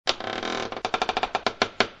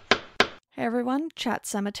Hey everyone, Chat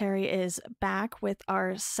Cemetery is back with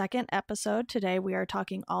our second episode. Today we are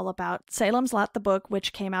talking all about Salem's Lot, the book,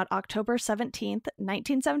 which came out October 17th,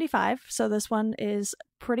 1975. So this one is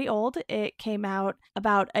pretty old. It came out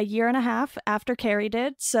about a year and a half after Carrie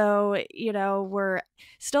did. So, we're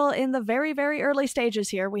still in the very, very early stages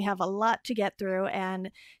here. We have a lot to get through. And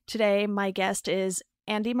today my guest is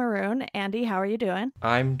Andy Maroon. Andy, how are you doing?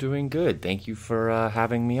 I'm doing good. Thank you for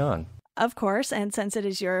having me on. Of course, and since it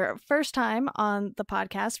is your first time on the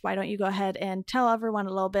podcast, why don't you go ahead and tell everyone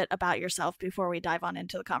a little bit about yourself before we dive on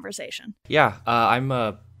into the conversation? Yeah,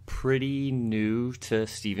 I'm pretty new to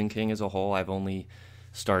Stephen King as a whole. I've only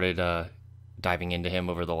started diving into him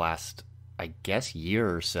over the last, I guess,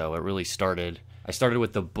 year or so. I started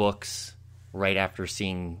with the books right after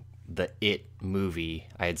seeing the It movie.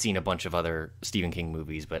 I had seen a bunch of other Stephen King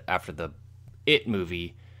movies, but after the It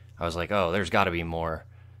movie, I was like, oh, there's got to be more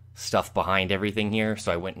stuff behind everything here.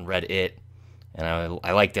 So I went and read It, and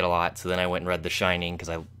I liked it a lot. So then I went and read The Shining, because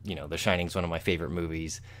The Shining's one of my favorite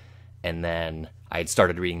movies. And then I had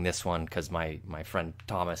started reading this one because my friend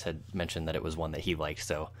Thomas had mentioned that it was one that he liked.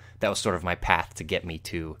 So that was sort of my path to get me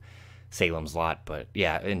to Salem's Lot. But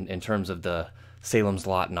yeah, in terms of the Salem's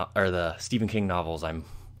Lot or the Stephen King novels, I'm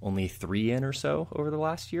only 3 in or so over the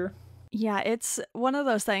last year. Yeah, it's one of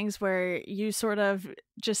those things where you sort of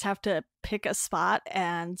just have to pick a spot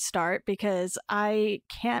and start, because I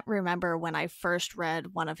can't remember when I first read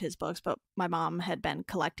one of his books, but my mom had been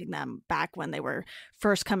collecting them back when they were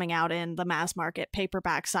first coming out in the mass market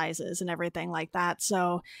paperback sizes and everything like that.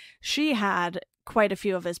 So she had quite a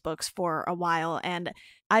few of his books for a while, and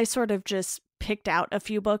I sort of just picked out a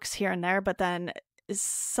few books here and there, but then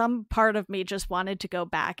some part of me just wanted to go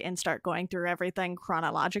back and start going through everything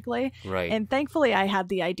chronologically. Right. And thankfully I had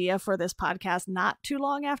the idea for this podcast not too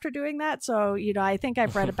long after doing that. So, I think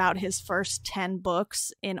I've read about his first 10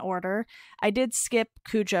 books in order. I did skip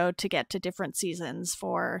Cujo to get to different seasons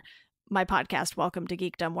for my podcast, Welcome to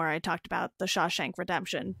Geekdom, where I talked about the Shawshank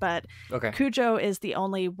Redemption. But Okay. Cujo is the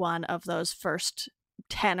only one of those first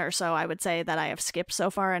 10 or so, I would say, that I have skipped so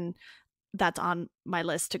far. And that's on my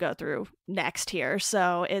list to go through next here.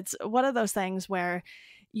 So it's one of those things where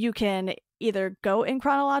you can either go in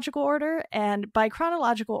chronological order, and by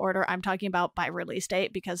chronological order, I'm talking about by release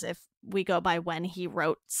date, because if we go by when he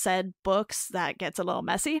wrote said books, that gets a little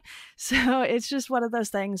messy. So it's just one of those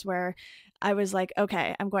things where I was like,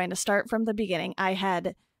 okay, I'm going to start from the beginning. I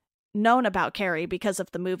had known about Carrie because of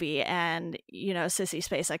the movie, and, Sissy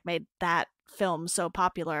Spacek made that film so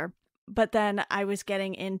popular. But then I was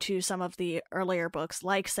getting into some of the earlier books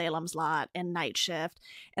like Salem's Lot and Night Shift,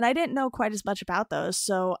 and I didn't know quite as much about those.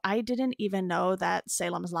 So I didn't even know that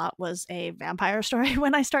Salem's Lot was a vampire story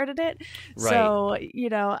when I started it. Right. So,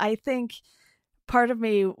 I think part of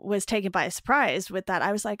me was taken by surprise with that.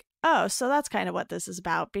 I was like, oh, so that's kind of what this is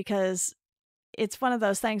about, because it's one of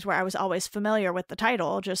those things where I was always familiar with the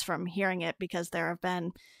title just from hearing it, because there have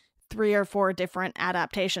been 3 or 4 different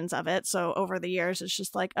adaptations of it. So over the years, it's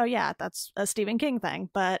just like, oh yeah, that's a Stephen King thing.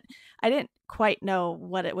 But I didn't quite know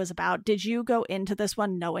what it was about. Did you go into this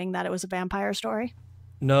one knowing that it was a vampire story?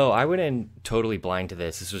 No, I went in totally blind to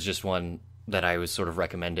this. This was just one that I was sort of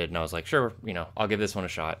recommended, and I was like, sure, I'll give this one a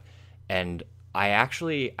shot. And I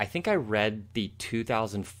think I read the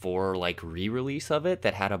 2004 re-release of it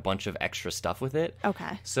that had a bunch of extra stuff with it.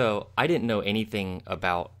 Okay. So I didn't know anything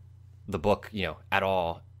about the book, at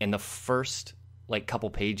all. And the first couple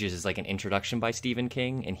pages is an introduction by Stephen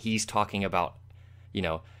King, and he's talking about,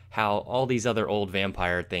 how all these other old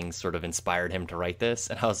vampire things sort of inspired him to write this.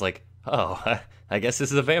 And I was like, oh, I guess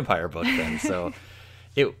this is a vampire book then. So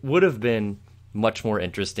it would have been much more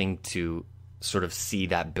interesting to sort of see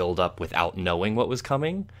that build up without knowing what was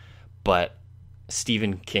coming. But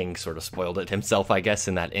Stephen King sort of spoiled it himself, I guess,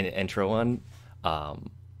 in that intro one. But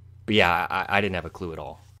yeah, I didn't have a clue at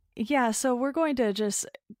all. Yeah, so we're going to just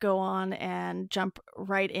go on and jump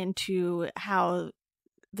right into how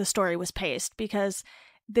the story was paced, because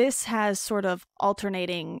this has sort of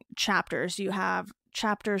alternating chapters. You have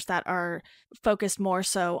chapters that are focused more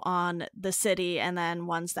so on the city, and then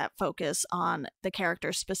ones that focus on the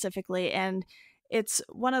characters specifically. And it's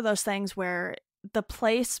one of those things where the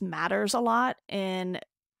place matters a lot in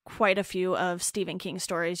quite a few of Stephen King's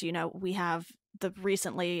stories. We have the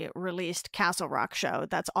recently released Castle Rock show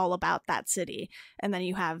that's all about that city. And then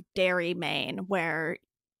you have Derry, Maine, where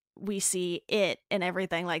we see it and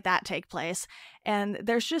everything like that take place. And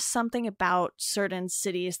there's just something about certain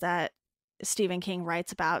cities that Stephen King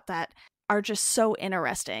writes about that are just so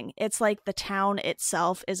interesting. It's like the town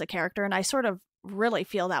itself is a character. And I sort of really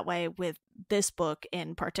feel that way with this book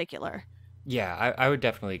in particular. Yeah, I would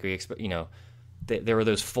definitely agree. there were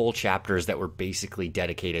those full chapters that were basically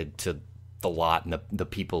dedicated to the lot and the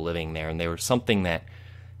people living there, and they were something that,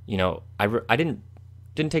 I didn't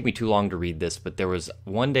take me too long to read this, but there was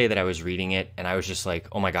one day that I was reading it and I was just like,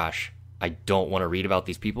 oh my gosh, I don't want to read about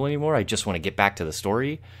these people anymore. I just want to get back to the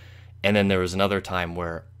story. And then there was another time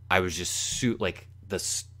where I was just like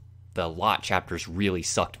the lot chapters really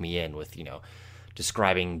sucked me in with,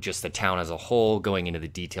 describing just the town as a whole, going into the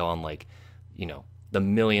detail on like, the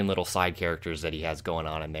million little side characters that he has going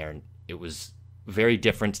on in there. And it was very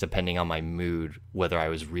different depending on my mood, whether I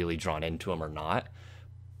was really drawn into him or not.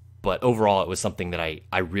 But overall, it was something that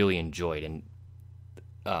I really enjoyed. And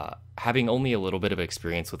having only a little bit of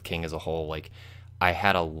experience with King as a whole, like I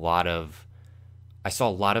saw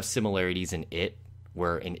a lot of similarities in it,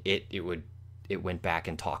 where in it went back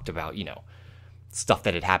and talked about, stuff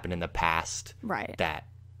that had happened in the past, right, that,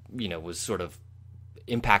 was sort of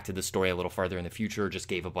impacted the story a little farther in the future, just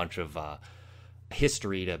gave a bunch of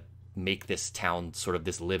history to make this town sort of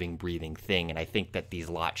this living, breathing thing. And I think that these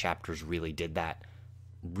lot chapters really did that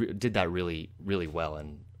really, really well.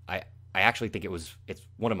 And I actually think it's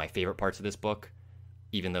one of my favorite parts of this book,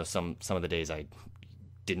 even though some of the days I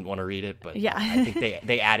didn't want to read it, but yeah. I think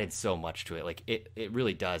they added so much to it. Like it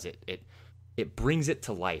really does. It brings it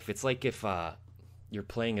to life. It's like if you're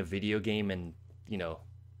playing a video game and,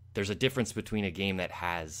 there's a difference between a game that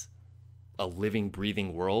has a living,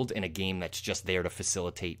 breathing world and a game that's just there to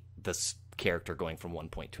facilitate this character going from one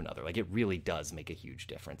point to another. Like it really does make a huge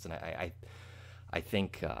difference. And I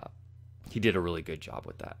think he did a really good job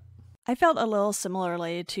with that. I felt a little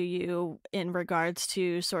similarly to you in regards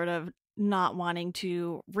to sort of not wanting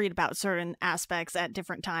to read about certain aspects at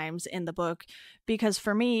different times in the book, because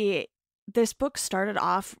for me, this book started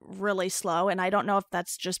off really slow, and I don't know if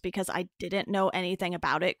that's just because I didn't know anything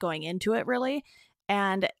about it going into it really.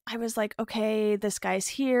 And I was like, okay, this guy's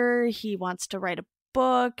here, he wants to write a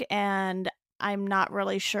book, and I'm not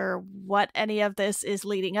really sure what any of this is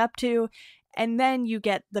leading up to. And then you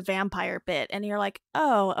get the vampire bit and you're like,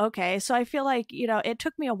 oh, okay. So I feel like, it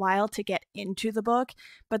took me a while to get into the book,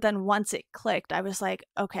 but then once it clicked, I was like,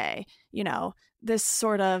 okay, this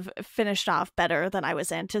sort of finished off better than I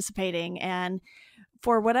was anticipating. And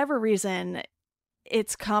for whatever reason,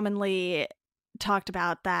 it's commonly talked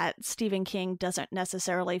about that Stephen King doesn't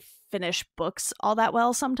necessarily finish books all that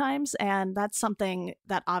well sometimes, and that's something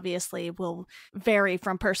that obviously will vary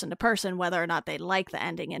from person to person whether or not they like the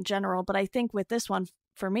ending in general. But I think with this one,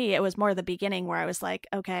 for me, it was more the beginning where I was like,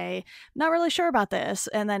 okay, not really sure about this,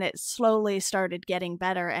 and then it slowly started getting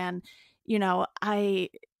better. And I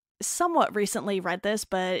somewhat recently read this,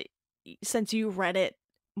 but since you read it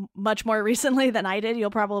much more recently than I did,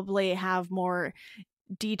 you'll probably have more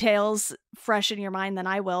details fresh in your mind than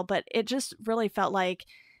I will. But it just really felt like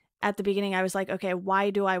at the beginning I was like, okay,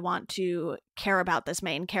 why do I want to care about this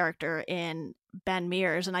main character in Ben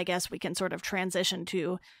Mears? And I guess we can sort of transition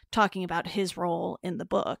to talking about his role in the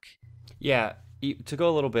book. Yeah, to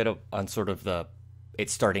go a little bit on sort of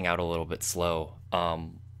it's starting out a little bit slow.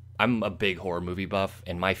 I'm a big horror movie buff,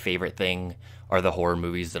 and my favorite thing are the horror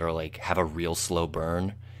movies that are like have a real slow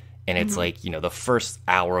burn. And it's like, the first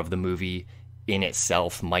hour of the movie in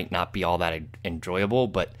itself might not be all that enjoyable,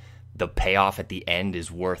 but the payoff at the end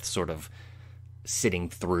is worth sort of sitting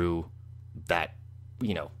through that,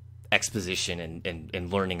 exposition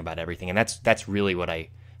and learning about everything. And that's really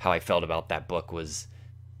how I felt about that book. Was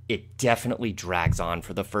it definitely drags on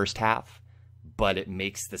for the first half, but it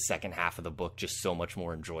makes the second half of the book just so much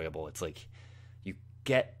more enjoyable. It's like you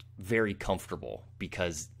get very comfortable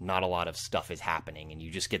because not a lot of stuff is happening, and you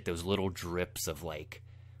just get those little drips of like,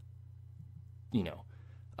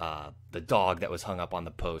 the dog that was hung up on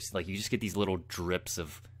the post. Like you just get these little drips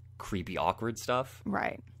of creepy, awkward stuff.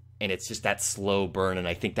 Right. And it's just that slow burn, and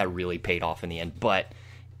I think that really paid off in the end. But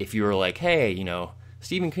if you were like, hey,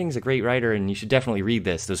 Stephen King's a great writer and you should definitely read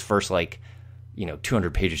this, those first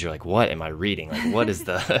 200 pages, you're like, what am I reading? Like, what is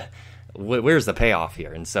the where's the payoff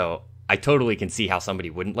here? And so I totally can see how somebody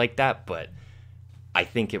wouldn't like that, but I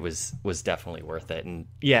think it was definitely worth it. And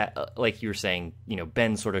yeah, like you were saying,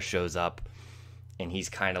 Ben sort of shows up and he's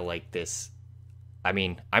kind of like this. I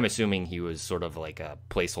mean, I'm assuming he was sort of like a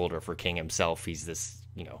placeholder for King himself. He's this,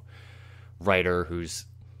 writer who's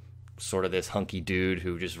sort of this hunky dude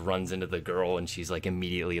who just runs into the girl and she's like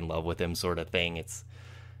immediately in love with him sort of thing.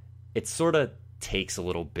 It sort of takes a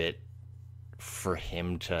little bit for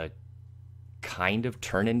him to kind of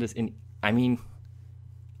turn into, I mean,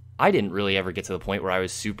 I didn't really ever get to the point where I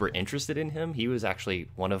was super interested in him. He was actually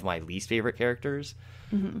one of my least favorite characters,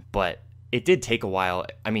 but it did take a while.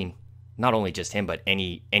 I mean, not only just him, but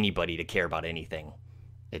anybody to care about anything.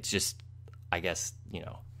 It's just, I guess,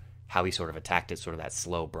 how he sort of attacked it, sort of that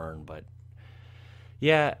slow burn. But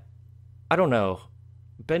yeah, I don't know.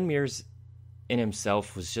 Ben Mears in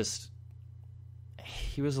himself was just,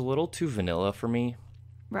 he was a little too vanilla for me.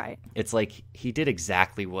 Right. It's like he did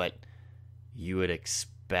exactly what you would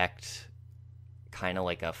expect, kind of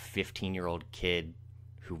like a 15-year-old kid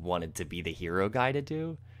who wanted to be the hero guy to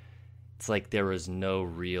do. It's like there was no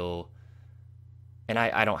real, and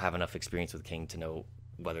I don't have enough experience with King to know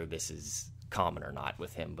whether this is common or not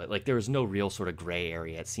with him, but like there was no real sort of gray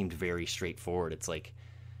area. It seemed very straightforward. It's like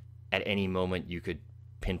at any moment you could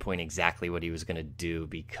pinpoint exactly what he was going to do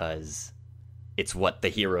because it's what the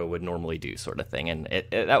hero would normally do, sort of thing. And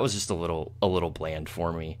that was just a little bland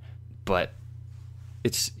for me. But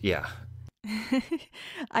it's, yeah.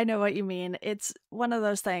 I know what you mean. It's one of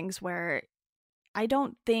those things where I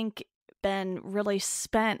don't think Ben really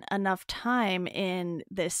spent enough time in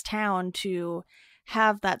this town to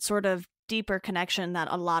have that sort of deeper connection that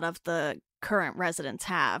a lot of the current residents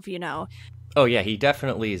have, you know? Oh, yeah, he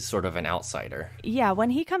definitely is sort of an outsider. Yeah,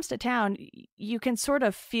 when he comes to town, you can sort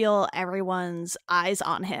of feel everyone's eyes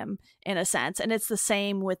on him in a sense. And it's the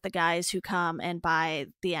same with the guys who come and buy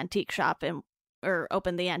the antique shop and or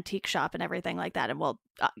open the antique shop and everything like that. And we'll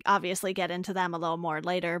obviously get into them a little more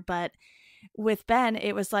later. But with Ben,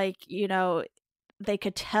 it was like, you know, they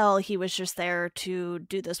could tell he was just there to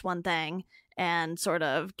do this one thing and sort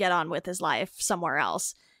of get on with his life somewhere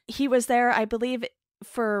else. He was there, I believe,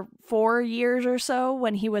 for 4 years or so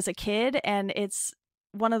when he was a kid, and it's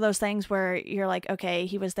one of those things where you're like, okay,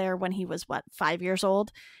 he was there when he was 5 years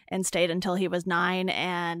old and stayed until he was 9,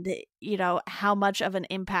 and you know, how much of an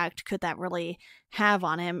impact could that really have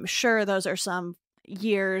on him? Sure, those are some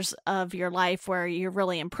years of your life where you're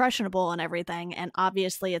really impressionable and everything, and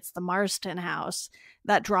obviously it's the Marston house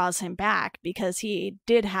that draws him back because he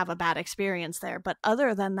did have a bad experience there. But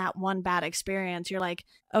other than that one bad experience, you're like,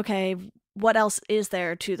 okay, what else is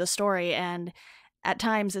there to the story? And at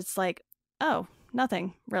times it's like, oh,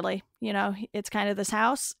 nothing really, you know, it's kind of this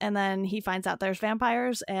house, and then he finds out there's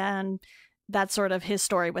vampires, and that's sort of his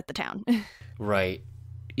story with the town. Right.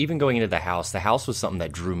 Even going into the house was something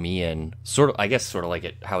that drew me in, sort of, I guess, sort of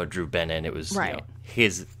like how it drew Ben in. It was, right, you know,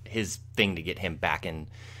 his thing to get him back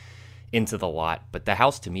into the lot. But the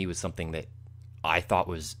house to me was something that I thought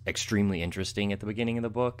was extremely interesting at the beginning of the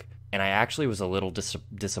book. And I actually was a little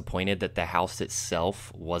disappointed that the house itself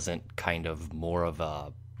wasn't kind of more of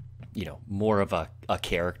a, you know, more of a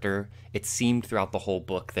character. It seemed throughout the whole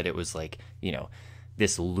book that it was like, you know,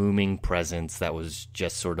 this looming presence that was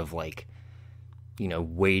just sort of like, you know,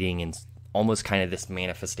 waiting and almost kind of this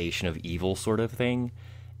manifestation of evil sort of thing.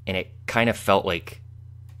 And it kind of felt like,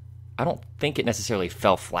 I don't think it necessarily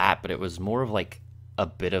fell flat, but it was more of like a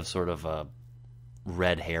bit of sort of a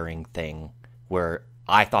red herring thing where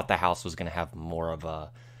I thought the house was going to have more of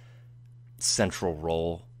a central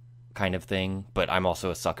role kind of thing. But I'm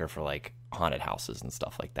also a sucker for like haunted houses and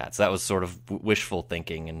stuff like that. So that was sort of wishful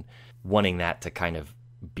thinking and wanting that to kind of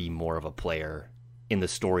be more of a player in the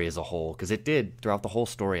story as a whole, because it did throughout the whole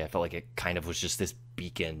story. I felt like it kind of was just this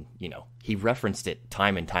beacon. You know, he referenced it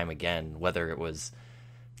time and time again, whether it was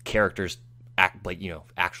characters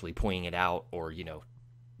actually pointing it out, or, you know,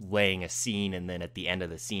 laying a scene, and then at the end of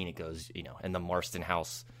the scene it goes, you know, and the Marston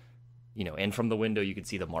house, you know, and from the window you could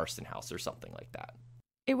see the Marston house or something like that.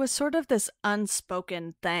 It was sort of this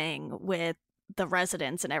unspoken thing with the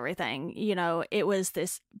residents and everything. You know, it was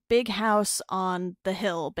this big house on the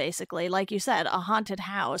hill, basically, like you said, a haunted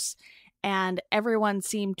house, and everyone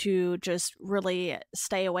seemed to just really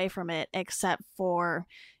stay away from it except for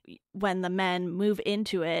when the men move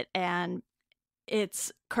into it, and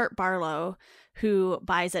it's Kurt Barlow who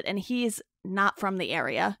buys it, and he's not from the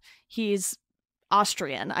area. He's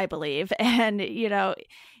Austrian, I believe, and you know,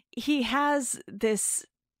 he has this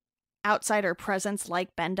outsider presence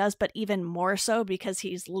like Ben does, but even more so because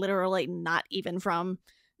he's literally not even from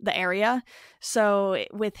the area. So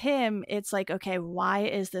with him, it's like, okay, why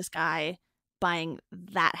is this guy buying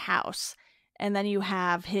that house? And then you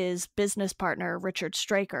have his business partner, Richard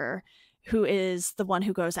Straker, who is the one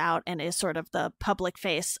who goes out and is sort of the public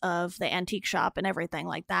face of the antique shop and everything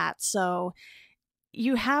like that. So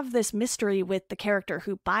you have this mystery with the character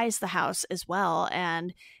who buys the house as well.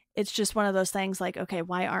 And it's just one of those things like, okay,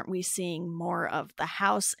 why aren't we seeing more of the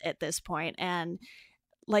house at this point? And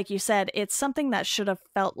like you said, it's something that should have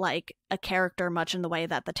felt like a character much in the way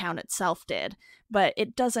that the town itself did, but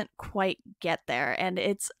it doesn't quite get there. And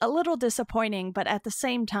it's a little disappointing, but at the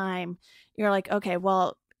same time, you're like, okay,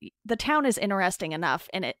 well, the town is interesting enough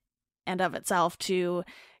in it and of itself to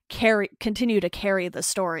continue to carry the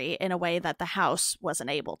story in a way that the house wasn't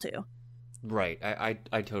able to. Right.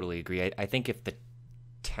 I totally agree. I think if the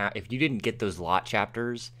if you didn't get those lot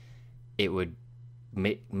chapters, it would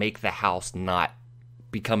make the house not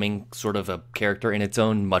becoming sort of a character in its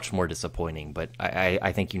own much more disappointing. But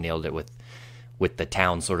I think you nailed it with the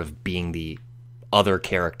town sort of being the other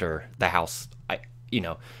character. The house, I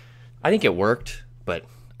think it worked, but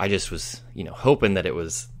I just was hoping that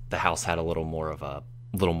the house had a little more of a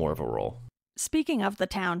role. Speaking of the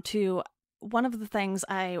town too, one of the things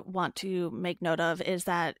I want to make note of is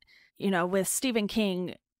that, with Stephen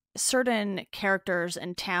King, certain characters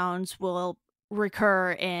and towns will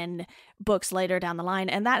recur in books later down the line.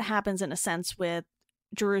 And that happens in a sense with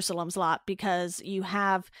Jerusalem's Lot, because you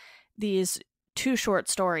have these two short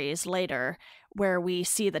stories later where we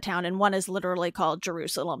see the town, and one is literally called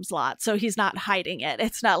Jerusalem's Lot. So he's not hiding it.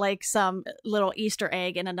 It's not like some little Easter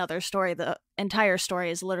egg in another story. The entire story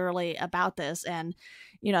is literally about this. And,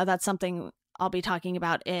 that's something I'll be talking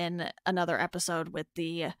about in another episode with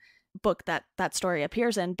the book that story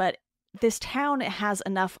appears in. But this town has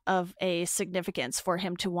enough of a significance for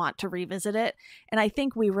him to want to revisit it. And I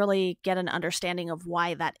think we really get an understanding of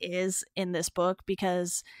why that is in this book,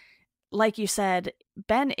 because like you said,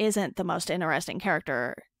 Ben isn't the most interesting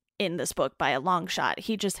character in this book by a long shot.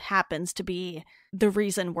 He just happens to be the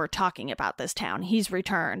reason we're talking about this town. He's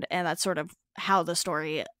returned, and that's sort of how the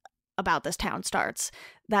story about this town starts.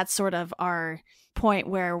 That's sort of our point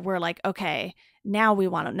where we're like, okay, now we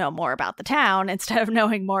want to know more about the town instead of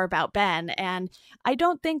knowing more about Ben. And I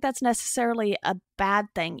don't think that's necessarily a bad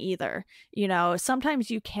thing either. Sometimes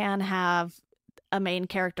you can have a main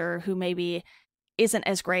character who maybe isn't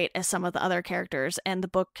as great as some of the other characters, and the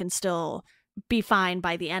book can still be fine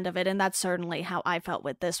by the end of it. And that's certainly how I felt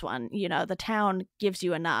with this one. The town gives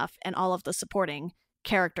you enough, and all of the supporting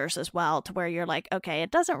characters as well, to where you're like, okay, it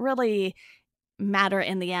doesn't really matter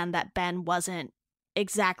in the end that Ben wasn't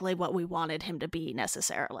exactly what we wanted him to be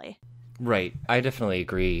necessarily. Right. I definitely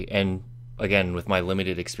agree. And again, with my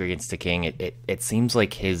limited experience to King, it seems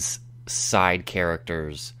like his side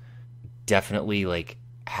characters definitely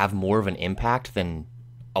have more of an impact than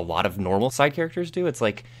a lot of normal side characters do. It's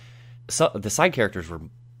like the side characters were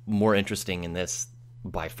more interesting in this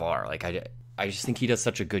by far. I just think he does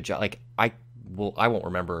such a good job. I won't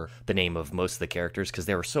remember the name of most of the characters because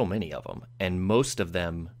there were so many of them, and most of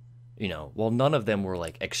them, none of them were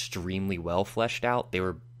extremely well fleshed out. They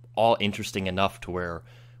were all interesting enough to where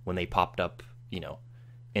when they popped up,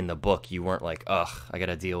 in the book, you weren't like, ugh, I got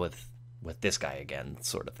to deal with this guy again,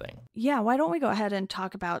 sort of thing. Yeah, why don't we go ahead and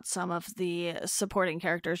talk about some of the supporting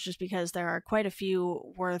characters, just because there are quite a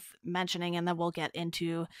few worth mentioning, and then we'll get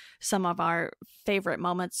into some of our favorite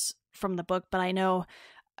moments from the book. But I know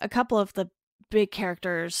a couple of the big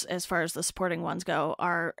characters, as far as the supporting ones go,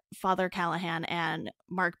 are Father Callahan and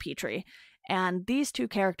Mark Petrie. And these two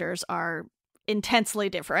characters are intensely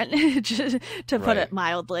different, to put it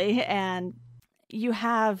mildly. And you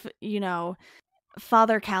have,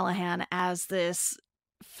 Father Callahan as this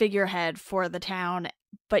figurehead for the town,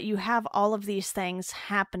 but you have all of these things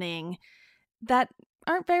happening that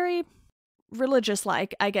aren't very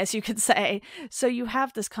religious-like, I guess you could say. So you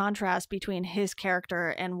have this contrast between his character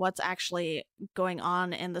and what's actually going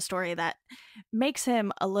on in the story that makes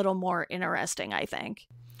him a little more interesting, I think.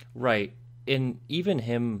 Right. And even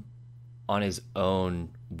him on his own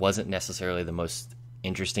wasn't necessarily the most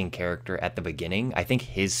interesting character at the beginning. I think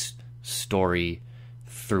his story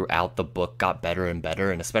throughout the book got better and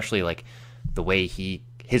better, and especially the way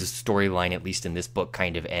his storyline, at least in this book,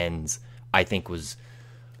 kind of ends, I think was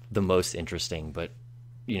the most interesting. But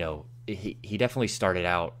he definitely started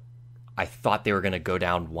out, I thought they were going to go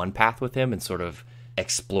down one path with him and sort of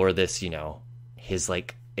explore this, his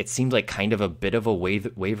it seemed like kind of a bit of a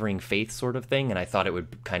wavering faith sort of thing, and I thought it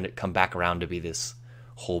would kind of come back around to be this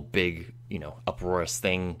whole big uproarious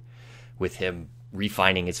thing with him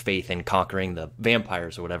refining his faith and conquering the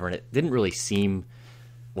vampires or whatever. And it didn't really seem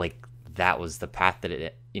like that was the path that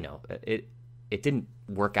it didn't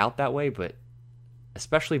work out that way. But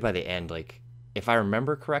especially by the end, if I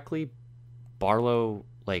remember correctly, Barlow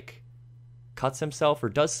cuts himself or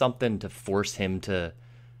does something to force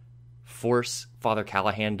Father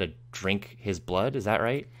Callahan to drink his blood. Is that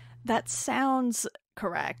right? That sounds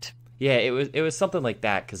correct. Yeah, it was something like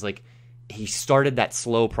that, because he started that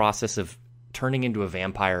slow process of turning into a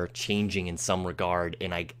vampire, changing in some regard,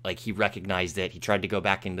 and he recognized it. He tried to go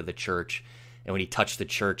back into the church, and when he touched the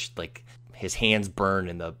church, his hands burned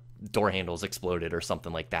and the door handles exploded or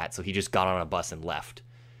something like that. So he just got on a bus and left,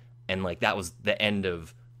 and that was the end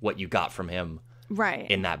of what you got from him, right,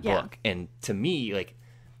 in that book. Yeah. And to me,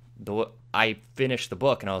 I finished the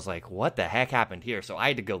book and I was like, what the heck happened here? So I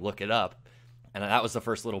had to go look it up, and that was the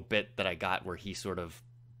first little bit that I got where he sort of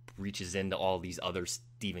reaches into all these other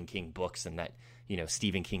Stephen King books, and that, you know,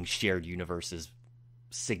 Stephen King's shared universe is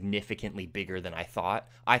significantly bigger than I thought.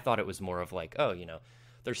 I thought it was more of like, oh, you know,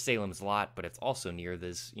 there's Salem's Lot, but it's also near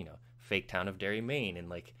this, you know, fake town of Derry, Maine. And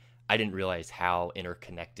like, I didn't realize how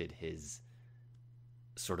interconnected his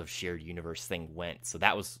sort of shared universe thing went. So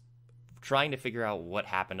that was trying to figure out what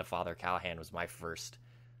happened to Father Callahan was my first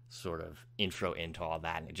sort of intro into all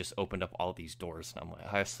that. And it just opened up all these doors. And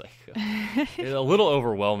I was like, it's a little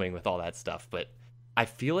overwhelming with all that stuff, but I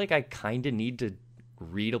feel like I kind of need to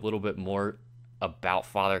read a little bit more about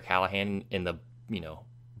Father Callahan in the, you know,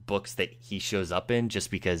 books that he shows up in,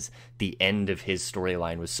 just because the end of his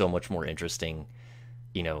storyline was so much more interesting,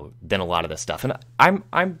 you know, than a lot of the stuff. And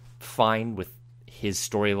I'm fine with his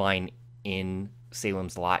storyline in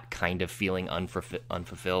Salem's Lot kind of feeling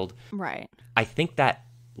unfulfilled. Right. I think that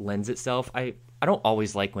lends itself. I don't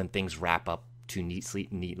always like when things wrap up too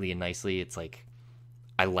neatly and nicely. It's like,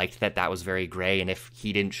 I liked that was very gray, and if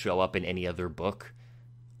he didn't show up in any other book,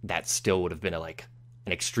 that still would have been an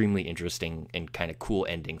extremely interesting and kind of cool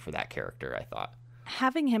ending for that character, I thought.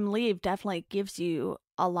 Having him leave definitely gives you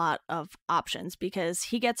a lot of options, because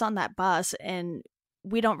he gets on that bus and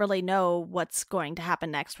we don't really know what's going to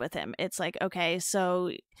happen next with him. It's like, okay,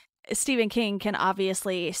 so Stephen King can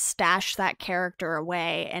obviously stash that character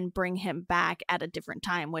away and bring him back at a different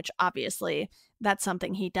time, which obviously that's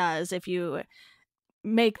something he does. If you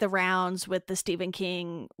make the rounds with the Stephen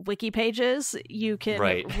King wiki pages, you can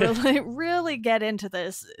really get into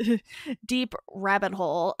this deep rabbit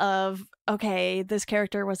hole of, okay, this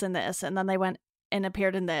character was in this and then they went and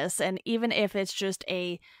appeared in this. And even if it's just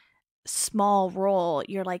a small role,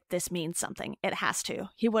 you're like, this means something. It has to.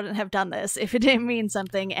 He wouldn't have done this if it didn't mean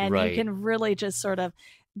something. And you can really just sort of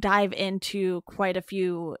dive into quite a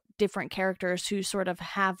few different characters who sort of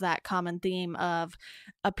have that common theme of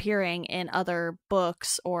appearing in other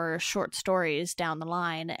books or short stories down the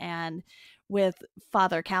line. And with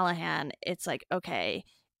Father Callahan, it's like, okay,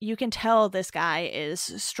 you can tell this guy is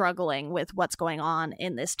struggling with what's going on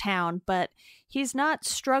in this town, but he's not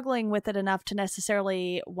struggling with it enough to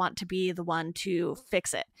necessarily want to be the one to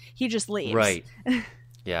fix it. He just leaves. Right.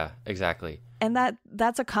 Yeah, exactly. And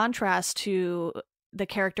that's a contrast to the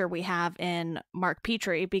character we have in Mark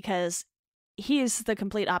Petrie, because he's the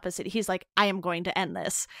complete opposite. He's like, I am going to end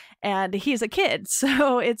this. And he's a kid.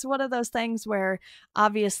 So it's one of those things where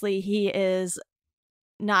obviously he is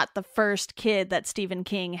not the first kid that Stephen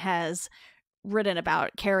King has written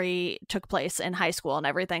about. Carrie took place in high school and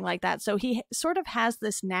everything like that. So he sort of has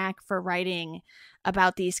this knack for writing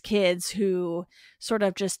about these kids who sort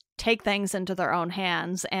of just take things into their own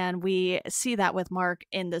hands. And we see that with Mark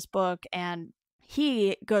in this book. And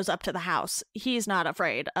he goes up to the house. He's not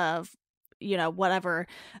afraid of, you know, whatever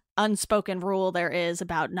unspoken rule there is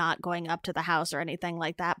about not going up to the house or anything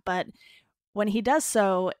like that. But when he does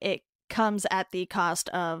so, it comes at the cost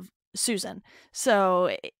of Susan.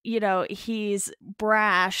 So, you know, he's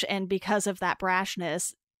brash, and because of that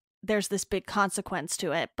brashness, there's this big consequence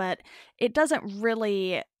to it, but it doesn't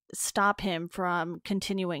really stop him from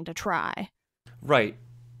continuing to try. Right.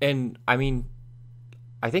 And I mean,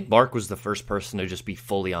 I think Mark was the first person to just be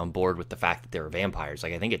fully on board with the fact that they were vampires.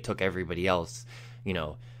 Like, I think it took everybody else, you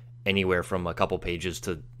know, anywhere from a couple pages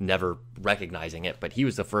to never recognizing it, but he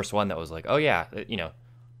was the first one that was like, oh yeah, you know,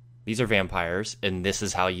 these are vampires, and this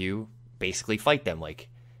is how you basically fight them. Like,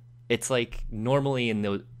 it's like normally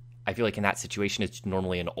I feel like in that situation, it's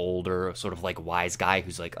normally an older sort of like wise guy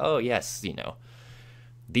who's like, oh yes, you know,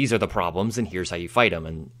 these are the problems and here's how you fight them.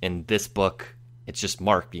 And in this book, it's just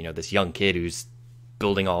Mark, you know, this young kid who's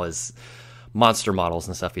building all his monster models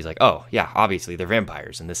and stuff. He's like, oh yeah, obviously they're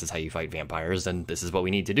vampires, and this is how you fight vampires, and this is what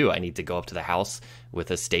we need to do. I need to go up to the house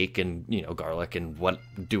with a steak and, you know, garlic and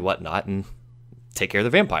whatnot and take care of the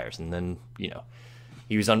vampires. And then, you know,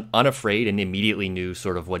 he was unafraid and immediately knew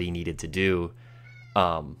sort of what he needed to do.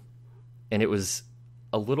 And it was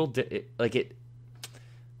a little the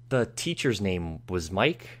teacher's name was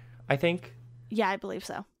Mike, I think. Yeah, I believe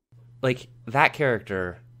so. Like, that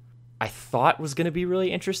character I thought was going to be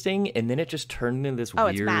really interesting, and then it just turned into this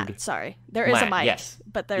weird... it's Matt. Sorry. There is a Mike, yes.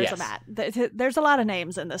 But there's a Matt. There's a lot of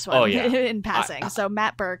names in this one in passing. So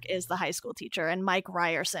Matt Burke is the high school teacher, and Mike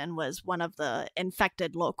Ryerson was one of the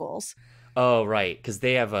infected locals. Oh, right, because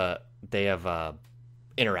they have a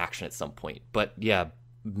interaction at some point. But yeah,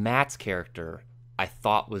 Matt's character I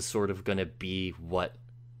thought was sort of going to be what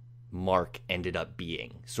Mark ended up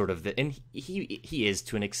being. Sort of and he is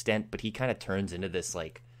to an extent, but he kind of turns into this,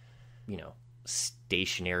 like, you know,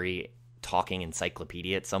 stationary talking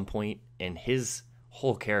encyclopedia at some point, and his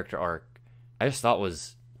whole character arc I just thought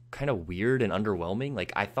was kind of weird and underwhelming.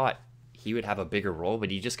 Like, I thought he would have a bigger role,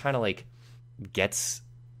 but he just kind of like gets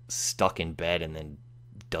stuck in bed and then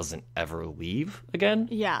doesn't ever leave again.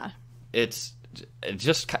 Yeah. It's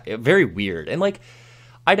just very weird. And like,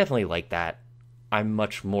 I definitely like that. I'm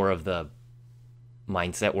much more of the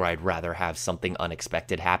mindset where I'd rather have something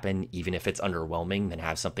unexpected happen, even if it's underwhelming, than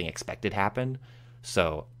have something expected happen.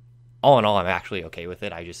 So all in all, I'm actually okay with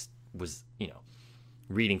it. I just was,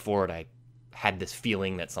 reading forward, I had this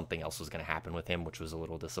feeling that something else was going to happen with him, which was a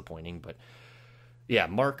little disappointing. But yeah,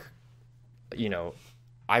 Mark,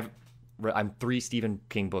 I'm 3 Stephen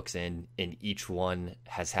King books in, and each one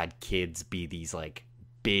has had kids be these like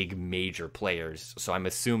big major players. So I'm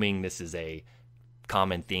assuming this is a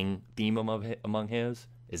common theme among his,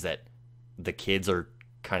 is that the kids are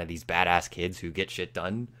kind of these badass kids who get shit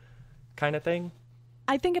done kind of thing.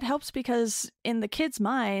 I think it helps because in the kids'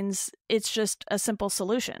 minds, it's just a simple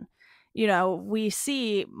solution. We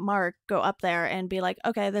see Mark go up there and be like,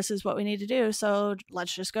 okay, this is what we need to do, so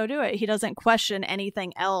let's just go do it. He doesn't question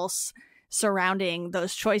anything else surrounding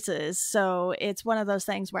those choices. So it's one of those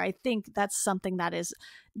things where I think that's something that is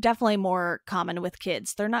definitely more common with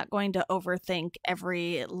kids. They're not going to overthink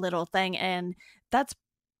every little thing. And that's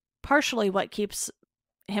partially what keeps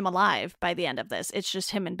him alive by the end of this. It's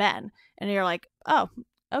just him and Ben. And you're like, oh,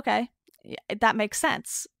 okay. That makes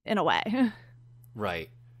sense in a way. Right.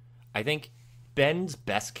 I think Ben's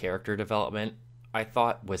best character development, I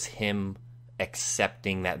thought, was him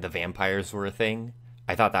accepting that the vampires were a thing.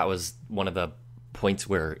 I thought that was one of the points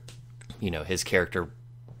where, his character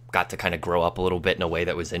got to kind of grow up a little bit in a way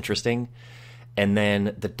that was interesting. And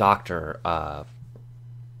then the doctor,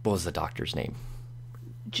 what was the doctor's name?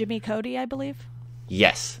 Jimmy Cody, I believe.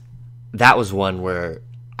 Yes. That was one where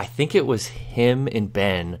I think it was him and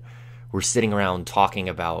Ben were sitting around talking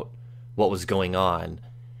about what was going on.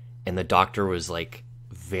 And the doctor was like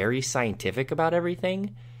very scientific about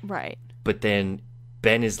everything. Right. But then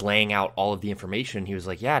Ben is laying out all of the information. He was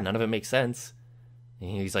like, yeah, none of it makes sense. And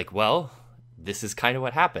he's like, well, this is kind of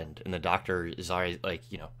what happened. And the doctor is already like,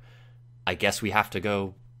 I guess we have to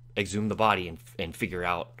go exhume the body and figure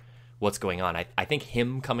out what's going on. I think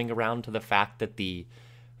him coming around to the fact that the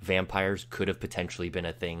vampires could have potentially been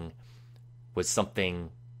a thing was something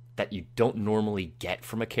that you don't normally get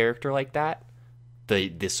from a character like that.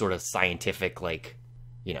 This sort of scientific, like,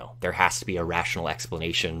 there has to be a rational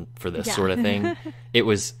explanation for this sort of thing. It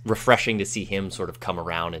was refreshing to see him sort of come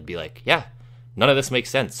around and be like, yeah, none of this makes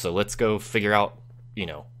sense. So let's go figure out,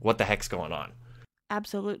 what the heck's going on.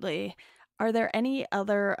 Absolutely. Are there any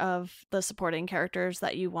other of the supporting characters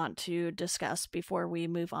that you want to discuss before we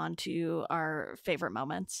move on to our favorite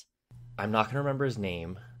moments? I'm not going to remember his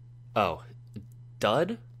name. Oh,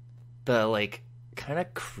 Dud? The, like, kind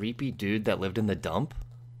of creepy dude that lived in the dump.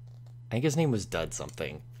 I think his name was Dud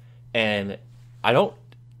something. And I don't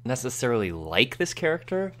necessarily like this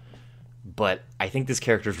character, but I think this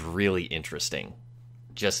character is really interesting.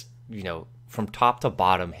 Just, from top to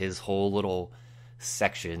bottom, his whole little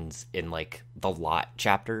sections in, like, the lot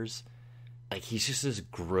chapters. Like, he's just this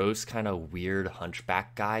gross, kind of weird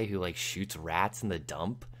hunchback guy who, like, shoots rats in the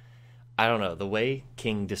dump. I don't know. The way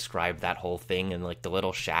King described that whole thing and, like, the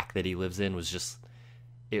little shack that he lives in was just...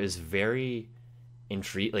 It was very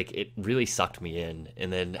intriguing. Like, it really sucked me in.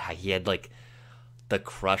 And then he had, like, the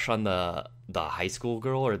crush on the high school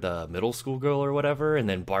girl or the middle school girl or whatever. And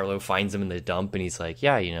then Barlow finds him in the dump and he's like,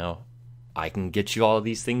 yeah, I can get you all of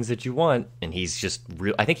these things that you want. And he's just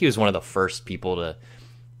real. I think he was one of the first people to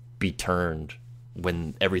be turned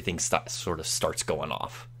when everything sort of starts going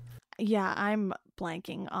off. Yeah, I'm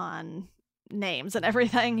blanking on names and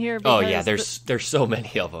everything here. Oh, yeah, there's so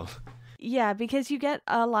many of them. Yeah, because you get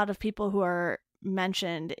a lot of people who are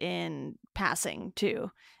mentioned in passing,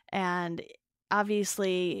 too. And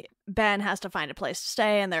obviously, Ben has to find a place to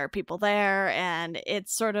stay, and there are people there. And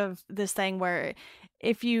it's sort of this thing where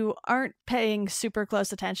if you aren't paying super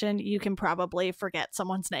close attention, you can probably forget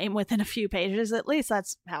someone's name within a few pages. At least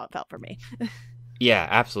that's how it felt for me. Yeah,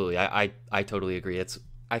 absolutely. I totally agree.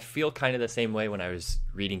 I feel kind of the same way when I was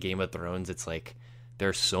reading Game of Thrones. It's like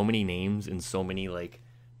there's so many names and so many, like,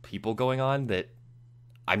 people going on that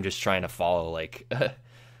I'm just trying to follow, like,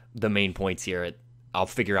 the main points here. I'll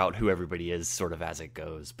figure out who everybody is sort of as it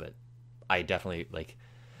goes, but I definitely, like,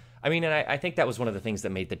 I mean, and I think that was one of the things that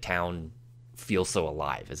made the town feel so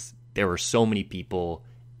alive, is there were so many people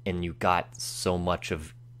and you got so much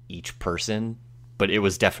of each person, but it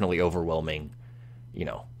was definitely overwhelming,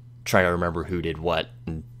 trying to remember who did what,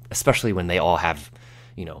 and especially when they all have,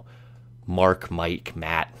 Mark, Mike,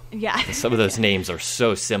 Matt. Yeah. Some of those names are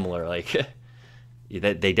so similar. Like,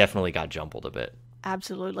 they definitely got jumbled a bit.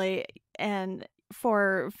 Absolutely. And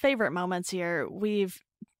for favorite moments here, we've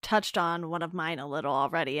touched on one of mine a little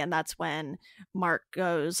already, and that's when Mark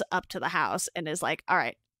goes up to the house and is like, all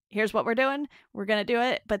right, here's what we're doing. We're going to do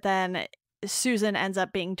it. But then Susan ends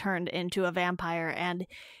up being turned into a vampire. And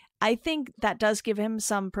I think that does give him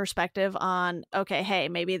some perspective on, okay, hey,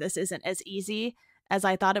 maybe this isn't as easy as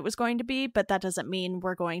I thought it was going to be, but that doesn't mean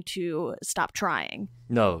we're going to stop trying.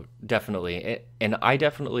 No, definitely. And I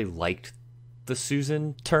definitely liked the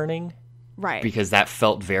Susan turning. Right. Because that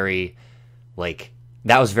felt very, like,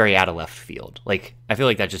 that was very out of left field. Like, I feel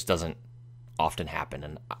like that just doesn't often happen.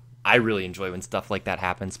 And I really enjoy when stuff like that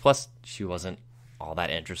happens. Plus, she wasn't all that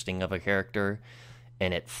interesting of a character.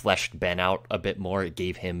 And it fleshed Ben out a bit more. It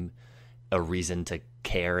gave him a reason to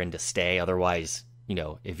care and to stay. Otherwise, you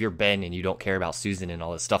know, if you're Ben and you don't care about Susan and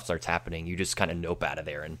all this stuff starts happening, you just kind of nope out of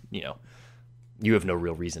there. And, you know, you have no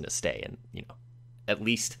real reason to stay. And, you know, at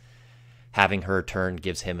least having her turn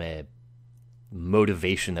gives him a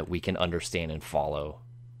motivation that we can understand and follow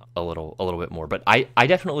a little bit more. But I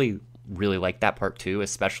definitely really like that part too,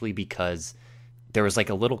 especially because there was like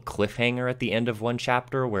a little cliffhanger at the end of one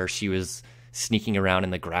chapter where she was sneaking around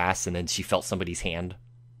in the grass and then she felt somebody's hand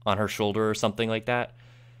on her shoulder or something like that.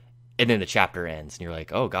 And then the chapter ends and you're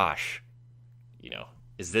like, oh gosh, you know,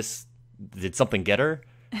 did something get her?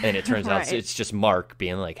 And it turns right. out it's just Mark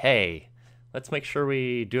being like, hey, let's make sure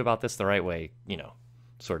we do about this the right way, you know,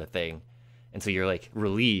 sort of thing. And so you're like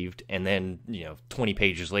relieved, and then, you know, 20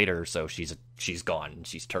 pages later or so, she's gone and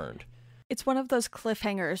she's turned. It's one of those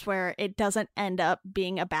cliffhangers where it doesn't end up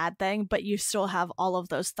being a bad thing, but you still have all of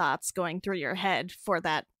those thoughts going through your head for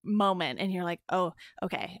that moment. And you're like, oh,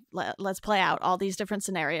 okay, let's play out all these different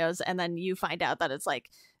scenarios. And then you find out that it's like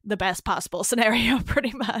the best possible scenario,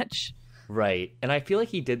 pretty much. Right. And I feel like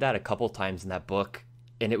he did that a couple times in that book.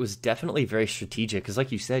 And it was definitely very strategic because,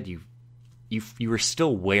 like you said, you were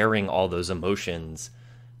still wearing all those emotions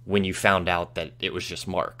when you found out that it was just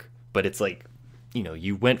Mark. But it's like, you know,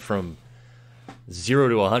 you went from 0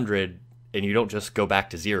 to 100 and you don't just go back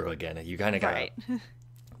to 0 again. You kind of got to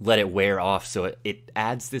let it wear off. So it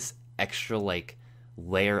adds this extra like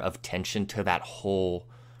layer of tension to that whole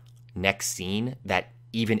next scene that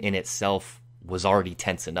even in itself was already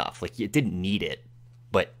tense enough. Like, it didn't need it,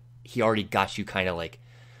 but he already got you kind of like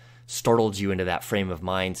startled you into that frame of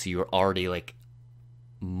mind, so you were already like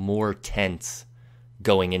more tense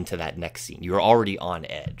going into that next scene. You were already on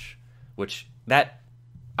edge, which that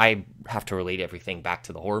I have to relate everything back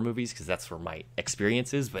to the horror movies because that's where my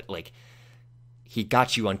experience is. But like, he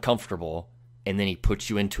got you uncomfortable and then he puts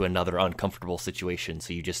you into another uncomfortable situation,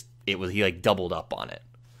 so he like doubled up on it.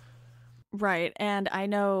 Right. And I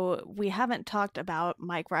know we haven't talked about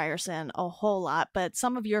Mike Ryerson a whole lot, but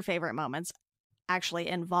some of your favorite moments actually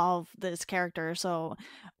involve this character. So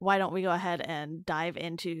why don't we go ahead and dive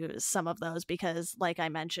into some of those? Because like I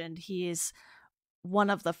mentioned, he's one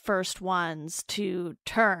of the first ones to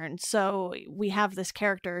turn. So we have this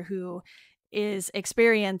character who is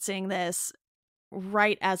experiencing this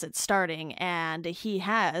right as it's starting, and he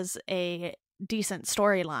has a decent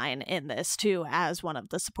storyline in this too as one of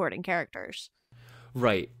the supporting characters.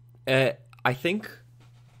 Right. I think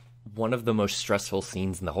one of the most stressful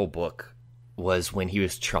scenes in the whole book was when he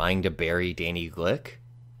was trying to bury Danny Glick,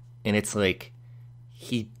 and it's like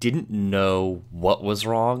he didn't know what was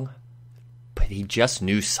wrong, but he just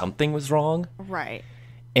knew something was wrong. Right.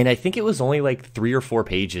 And I think it was only like 3 or 4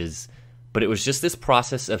 pages, but it was just this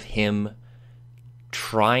process of him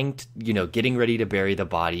trying to, you know, getting ready to bury the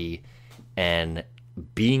body and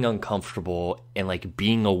being uncomfortable and like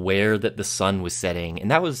being aware that the sun was setting.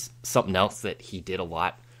 And that was something else that he did a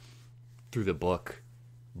lot through the book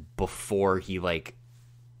before he like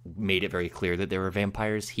made it very clear that there were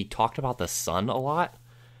vampires. He talked about the sun a lot,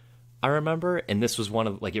 I remember, and this was one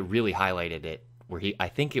of like, it really highlighted it where I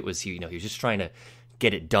think it was, he was just trying to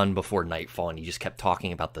get it done before nightfall, and he just kept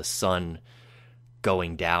talking about the sun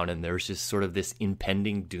going down, and there's just sort of this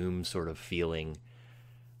impending doom sort of feeling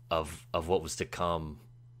of what was to come.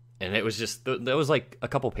 And it was just, there was like a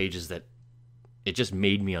couple pages that it just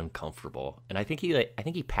made me uncomfortable. And I think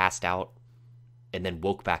he passed out and then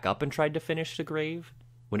woke back up and tried to finish the grave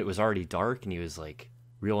when it was already dark, and he was like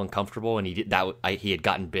real uncomfortable, and he had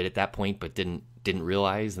gotten bit at that point but didn't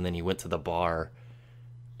realize, and then he went to the bar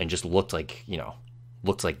and just looked like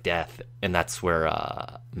death, and that's where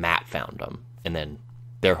Matt found him, and then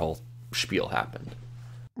their whole spiel happened.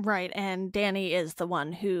 Right, and Danny is the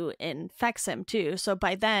one who infects him too. So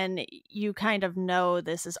by then you kind of know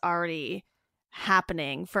this is already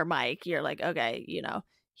happening for Mike. You're like, okay,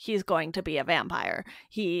 he's going to be a vampire.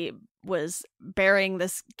 He was burying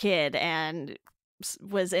this kid and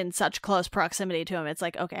was in such close proximity to him. It's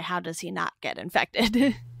like, okay, how does he not get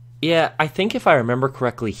infected? Yeah, I think if I remember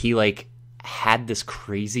correctly, he like had this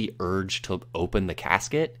crazy urge to open the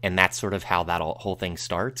casket, and that's sort of how that whole thing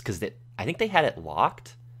starts. Because I think they had it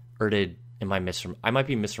locked, or did am I I might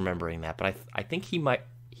be misremembering that, but I think he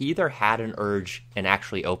either had an urge and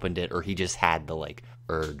actually opened it, or he just had the like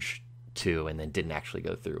urge to, and then didn't actually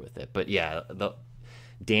go through with it. But yeah, the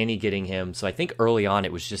Danny getting him. So I think early on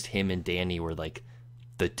it was just him and Danny were like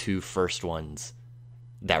the two first ones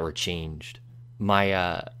that were changed.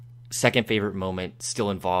 My second favorite moment still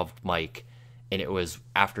involved Mike, and it was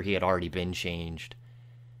after he had already been changed,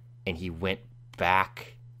 and he went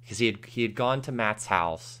back because he had gone to Matt's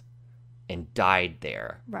house and died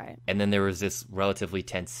there. Right. And then there was this relatively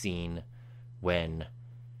tense scene when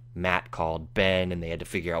Matt called Ben, and they had to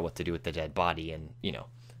figure out what to do with the dead body, and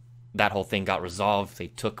that whole thing got resolved. They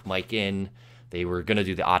took Mike in. They were gonna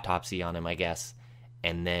do the autopsy on him, I guess,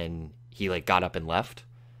 and then he like got up and left.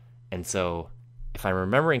 And so, if I'm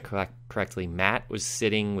remembering correctly, Matt was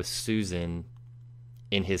sitting with Susan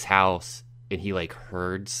in his house, and he like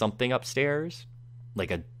heard something upstairs,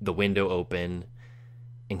 like the window open,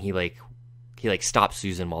 and he stopped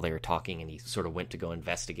Susan while they were talking, and he sort of went to go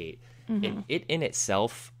investigate. Mm-hmm. And it in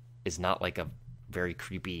itself is not like a very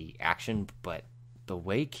creepy action, but the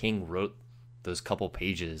way King wrote those couple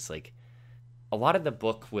pages, like a lot of the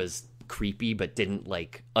book was creepy but didn't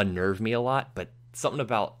like unnerve me a lot, but something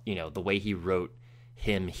about the way he wrote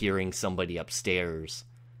him hearing somebody upstairs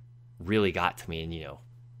really got to me. And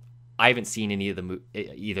I haven't seen any of the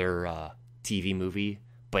either TV movie,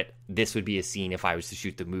 but this would be a scene if I was to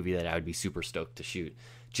shoot the movie that I would be super stoked to shoot,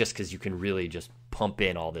 just because you can really just pump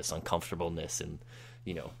in all this uncomfortableness and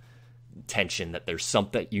tension that there's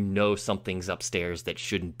something's upstairs that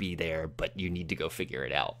shouldn't be there, but you need to go figure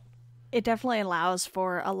it out. It definitely allows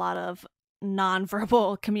for a lot of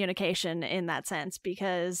nonverbal communication in that sense,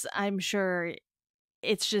 because I'm sure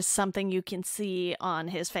it's just something you can see on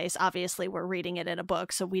his face. Obviously, we're reading it in a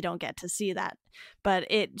book, so we don't get to see that, but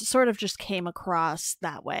it sort of just came across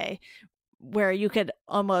that way, where you could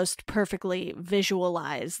almost perfectly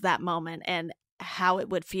visualize that moment and how it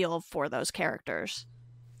would feel for those characters.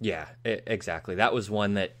 Yeah, exactly. That was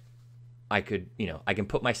one that I could, I can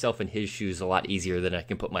put myself in his shoes a lot easier than I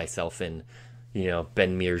can put myself in,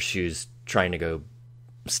 Ben Mears' shoes trying to go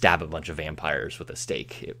stab a bunch of vampires with a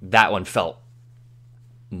stake. That one felt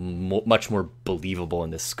much more believable in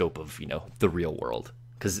the scope of, the real world.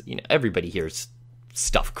 Because, everybody hears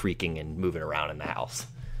stuff creaking and moving around in the house.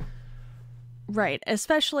 Right,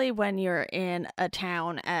 especially when you're in a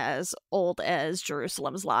town as old as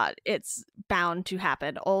Jerusalem's Lot. It's bound to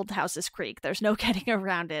happen. Old houses creak. There's no getting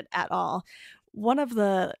around it at all. One of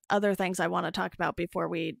the other things I want to talk about before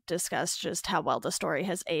we discuss just how well the story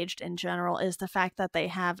has aged in general is the fact that they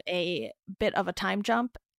have a bit of a time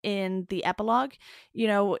jump in the epilogue.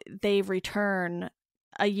 They return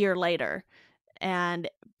a year later, and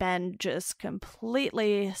Ben just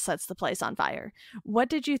completely sets the place on fire. What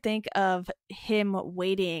did you think of him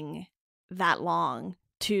waiting that long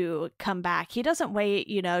to come back? He doesn't wait,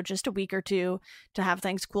 just a week or two to have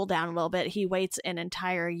things cool down a little bit. He waits an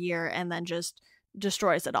entire year and then just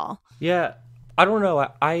destroys it all. Yeah, I don't know.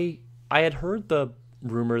 I had heard the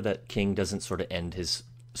rumor that King doesn't sort of end his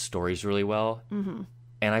stories really well. Mm-hmm.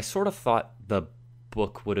 And I sort of thought the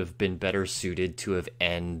book would have been better suited to have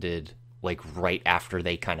ended like right after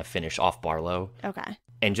they kind of finish off Barlow. Okay.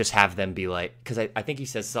 And just have them be like, because I think he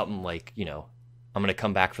says something like, I'm going to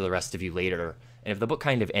come back for the rest of you later. And if the book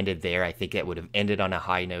kind of ended there, I think it would have ended on a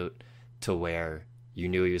high note to where you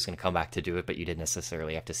knew he was going to come back to do it, but you didn't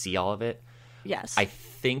necessarily have to see all of it. Yes. I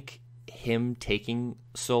think him taking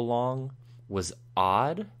so long was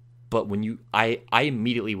odd, but when I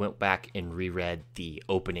immediately went back and reread the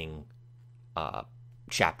opening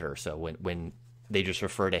chapter. So when they just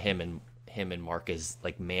refer to him and Mark as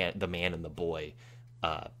like the man and the boy,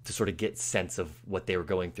 to sort of get sense of what they were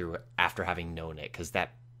going through after having known it, because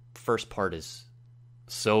that first part is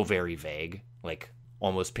so very vague, like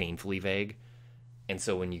almost painfully vague. And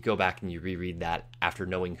so when you go back and you reread that after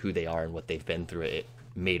knowing who they are and what they've been through, it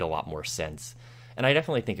made a lot more sense. And I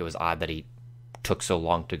definitely think it was odd that he took so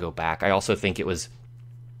long to go back. I also think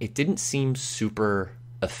it didn't seem super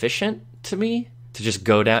efficient to me to just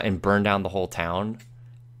go down and burn down the whole town.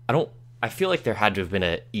 I feel like there had to have been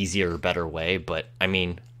an easier, better way, but I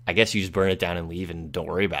mean, I guess you just burn it down and leave and don't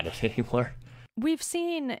worry about it anymore. We've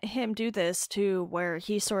seen him do this too, where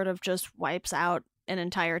he sort of just wipes out an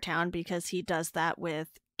entire town, because he does that with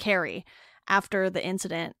Carrie. After the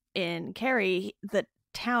incident in Carrie, the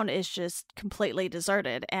town is just completely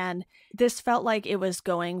deserted, and this felt like it was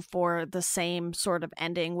going for the same sort of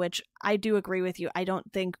ending, which I do agree with you. I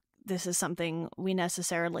don't think this is something we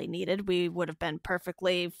necessarily needed. We would have been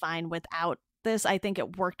perfectly fine without this. I think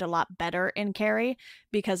it worked a lot better in Carrie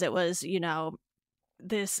because it was,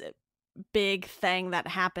 this big thing that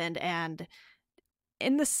happened. And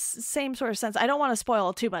in the same sort of sense, I don't want to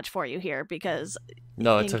spoil too much for you here because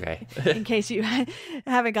no, it's okay. In case you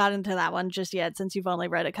haven't gotten to that one just yet, since you've only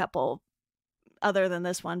read a couple other than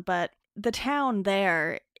this one, but the town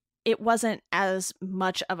there, it wasn't as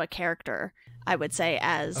much of a character, I would say,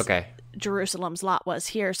 as Jerusalem's Lot was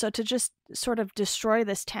here. So to just sort of destroy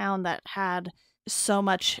this town that had so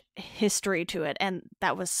much history to it, and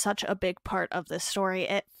that was such a big part of this story,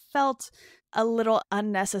 it felt a little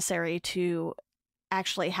unnecessary to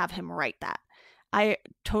actually have him write that. I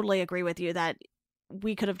totally agree with you that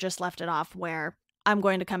we could have just left it off where I'm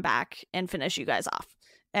going to come back and finish you guys off.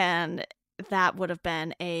 And that would have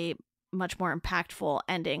been a much more impactful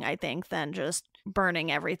ending, I think, than just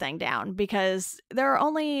burning everything down, because there are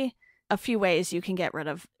only a few ways you can get rid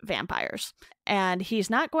of vampires, and he's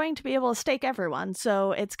not going to be able to stake everyone.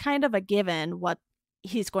 So it's kind of a given what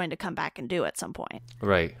he's going to come back and do at some point.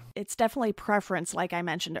 Right. It's definitely preference, like I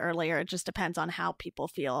mentioned earlier. It just depends on how people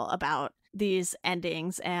feel about these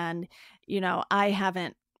endings. And, I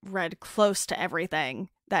haven't read close to everything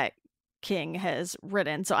that King has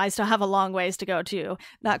written, so I still have a long ways to go too.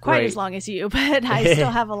 Not quite as long as you, but I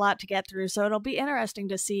still have a lot to get through. So it'll be interesting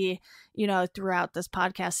to see, throughout this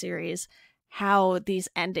podcast series, how these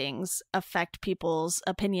endings affect people's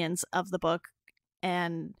opinions of the book.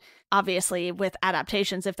 And obviously with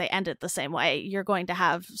adaptations, if they end it the same way, you're going to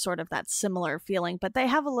have sort of that similar feeling, but they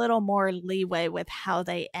have a little more leeway with how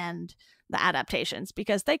they end the adaptations,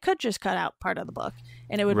 because they could just cut out part of the book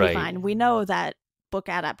and it would be fine. We know that book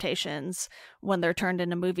adaptations, when they're turned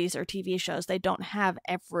into movies or TV shows, they don't have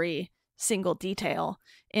every single detail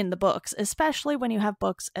in the books, especially when you have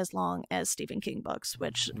books as long as Stephen King books,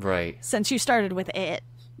 which since you started with it,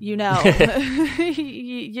 you kind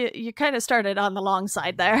of started on the long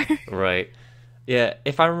side there. Right. Yeah,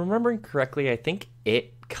 if I'm remembering correctly, I think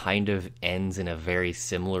it kind of ends in a very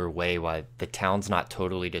similar way. While the town's not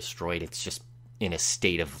totally destroyed, it's just in a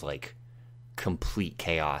state of like complete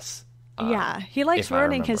chaos. Yeah, he likes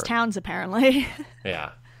ruining his towns, apparently.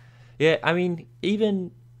 Yeah. I mean,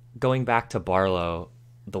 even going back to Barlow,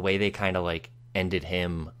 the way they kind of like ended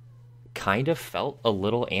him kind of felt a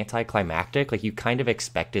little anticlimactic. Like you kind of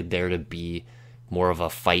expected there to be more of a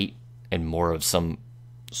fight and more of some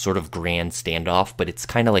sort of grand standoff, but it's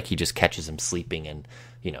kind of like he just catches him sleeping and,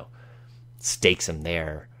 stakes him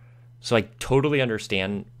there. So I totally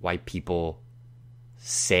understand why people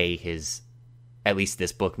say at least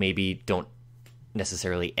this book maybe don't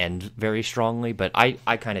necessarily end very strongly, but I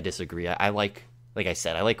kind of disagree. I like I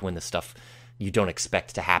said, I like when the stuff you don't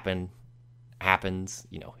expect to happens,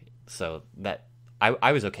 so that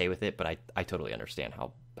I was okay with it, but I totally understand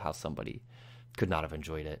how somebody could not have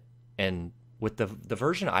enjoyed it. And with the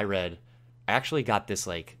version I read, I actually got this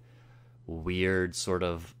like weird sort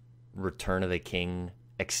of Return of the King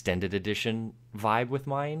extended edition vibe with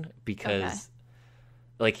mine, because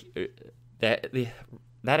that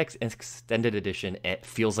extended edition, it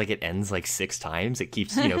feels like it ends like 6 times. It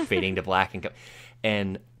keeps fading to black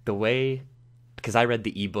and the way, because I read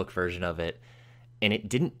the ebook version of it and it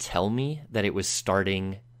didn't tell me that it was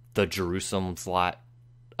starting the Jerusalem's Lot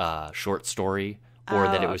short story, or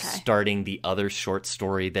that it was starting the other short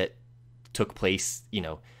story that took place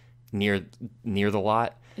near the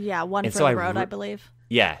lot. Yeah, one for the road, I believe.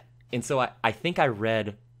 Yeah, and so I think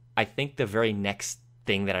the very next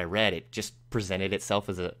thing that I read, it just presented itself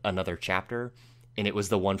as another chapter, and it was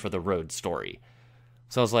the one for the road story.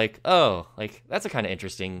 So I was like, oh, like that's a kind of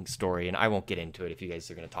interesting story, and I won't get into it if you guys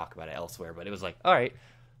are going to talk about it elsewhere, but it was like, all right,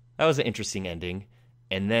 that was an interesting ending.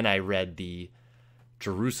 And then I read the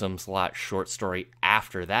Jerusalem's Lot short story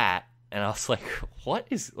after that, and I was like, what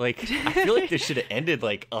is, like, I feel like this should have ended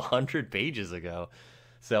like 100 pages ago.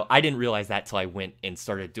 So I didn't realize that till I went and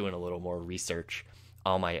started doing a little more research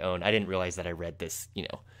on my own. I didn't realize that I read this,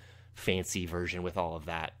 fancy version with all of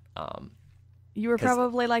that. You were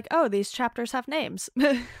probably like, oh, these chapters have names.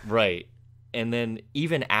 Right. And then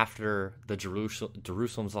even after the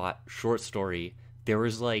Jerusalem's Lot short story, there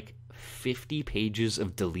was like 50 pages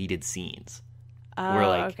of deleted scenes. Oh,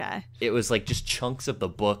 okay. It was like just chunks of the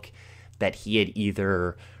book that he had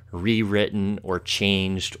either rewritten or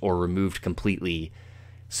changed or removed completely.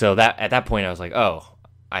 So that at that point I was like, oh,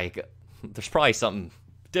 there's probably something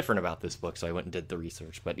different about this book. So I went and did the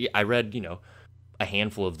research. But I read, a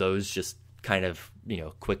handful of those just kind of,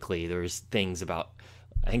 quickly. There's things about,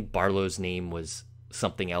 I think Barlow's name was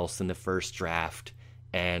something else in the first draft.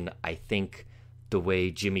 And I think the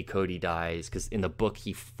way Jimmy Cody dies, because in the book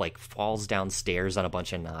he like falls downstairs on a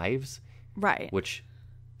bunch of knives, Right. which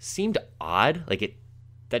seemed odd. Like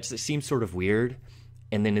that just seemed sort of weird.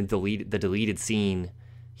 And then in the deleted scene,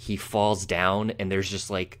 he falls down and there's just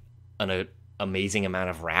like an amazing amount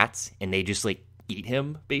of rats, and they just like eat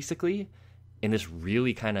him basically in this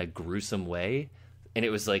really kind of gruesome way. And it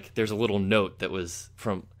was like there's a little note that was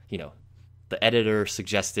from, the editor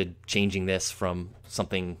suggested changing this from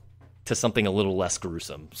something to something a little less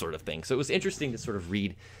gruesome, sort of thing. So it was interesting to sort of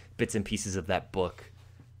read bits and pieces of that book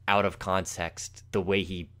out of context, the way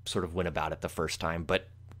he sort of went about it the first time. But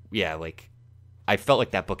yeah, like I felt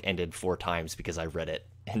like that book ended 4 times because I read it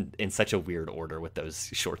in such a weird order with those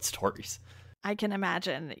short stories. I can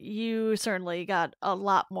imagine. You certainly got a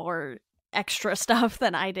lot more extra stuff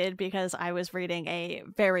than I did because I was reading a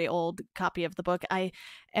very old copy of the book. I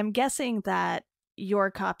am guessing that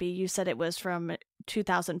your copy, you said it was from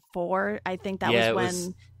 2004. I think that was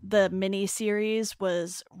when the mini series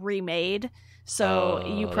was remade. So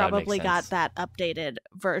you probably got that updated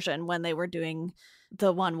version when they were doing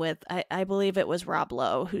the one with, I believe it was Rob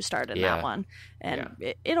Lowe who started that one. And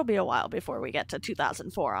it'll be a while before we get to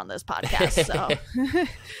 2004 on this podcast. So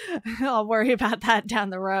I'll worry about that down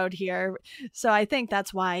the road here. So I think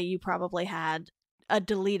that's why you probably had a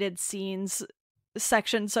deleted scenes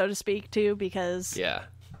section, so to speak, too, because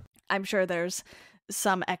I'm sure there's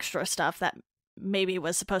some extra stuff that maybe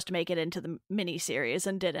was supposed to make it into the mini series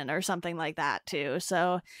and didn't, or something like that too.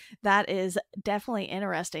 So that is definitely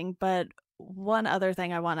interesting. But one other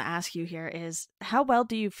thing I want to ask you here is, how well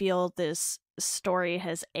do you feel this story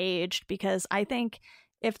has aged? Because I think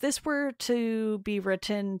if this were to be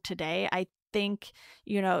written today, I think,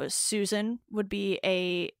 Susan would be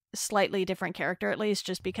a slightly different character, at least,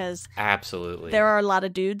 just because absolutely there are a lot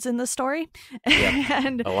of dudes in the story.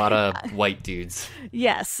 And a lot of white dudes.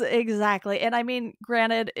 Yes, exactly. And I mean,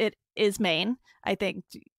 granted, it is Maine. I think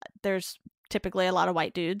there's typically a lot of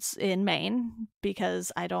white dudes in Maine,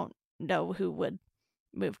 because I don't know who would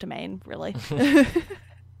move to Maine, really.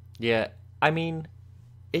 Yeah, I mean,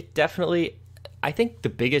 it definitely, I think the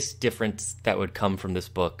biggest difference that would come from this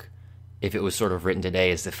book, if it was sort of written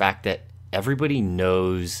today, is the fact that everybody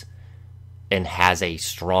knows and has a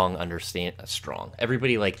strong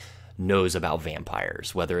everybody like knows about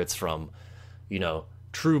vampires, whether it's from,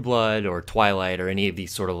 True Blood or Twilight or any of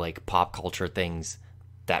these sort of like pop culture things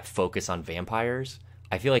that focus on vampires.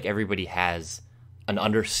 I feel like everybody has an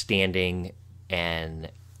understanding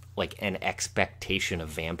and like an expectation of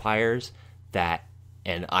vampires that,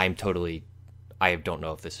 and I don't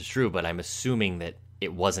know if this is true, but I'm assuming that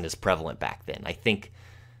it wasn't as prevalent back then. I think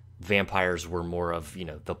vampires were more of,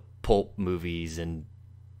 the pulp movies and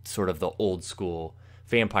sort of the old school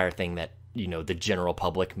vampire thing that, the general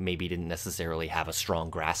public maybe didn't necessarily have a strong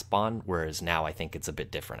grasp on, whereas now I think it's a bit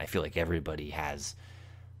different. I feel like everybody has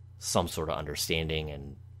some sort of understanding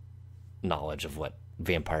and knowledge of what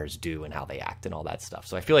vampires do and how they act and all that stuff.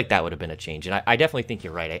 So I feel like that would have been a change. And I definitely think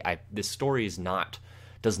you're right. This story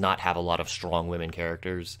does not have a lot of strong women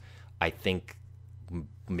characters. I think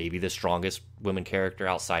maybe the strongest women character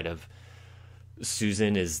outside of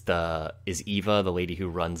Susan is Eva, the lady who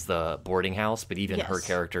runs the boarding house. But even her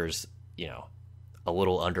character's, a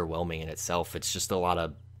little underwhelming in itself. It's just a lot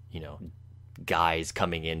of, guys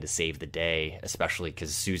coming in to save the day, especially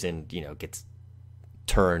because Susan, gets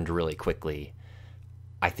turned really quickly.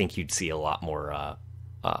 I think you'd see a lot more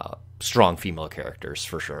strong female characters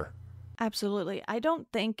for sure. Absolutely. I don't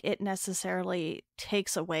think it necessarily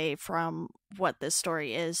takes away from what this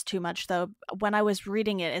story is too much, though. When I was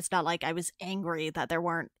reading it, it's not like I was angry that there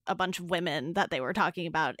weren't a bunch of women that they were talking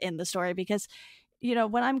about in the story, because,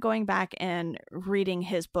 when I'm going back and reading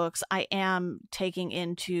his books, I am taking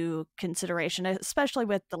into consideration, especially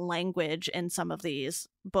with the language in some of these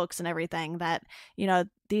books and everything, that,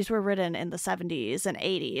 these were written in the 70s and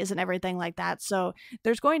 80s and everything like that. So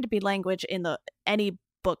there's going to be language in any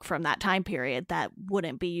book from that time period that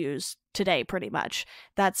wouldn't be used today, pretty much.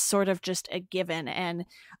 That's sort of just a given. And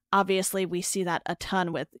obviously we see that a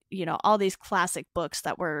ton with, all these classic books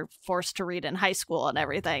that we're forced to read in high school and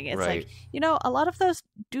everything. It's right. like, a lot of those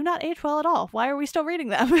do not age well at all. Why are we still reading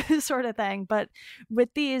them? Sort of thing. But with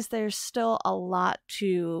these, there's still a lot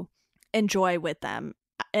to enjoy with them,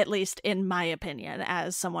 at least in my opinion,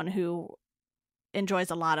 as someone who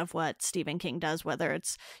enjoys a lot of what Stephen King does, whether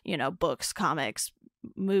it's, books, comics,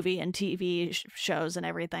 movie and TV shows and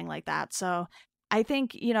everything like that. So I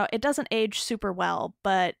think, it doesn't age super well,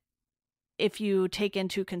 but if you take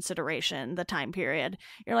into consideration the time period,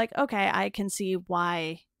 you're like, okay, I can see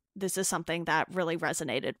why this is something that really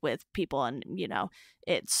resonated with people, and,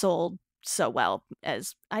 it sold so well.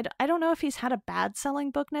 As I don't know if he's had a bad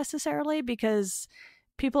selling book necessarily, because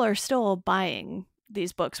people are still buying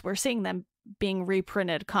these books. We're seeing them being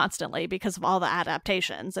reprinted constantly because of all the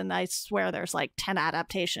adaptations, and I swear there's like 10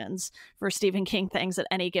 adaptations for Stephen King things at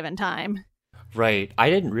any given time. Right. I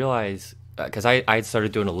didn't realize, because I had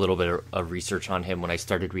started doing a little bit of research on him when I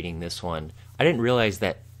started reading this one. I didn't realize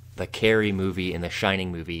that the Carrie movie and the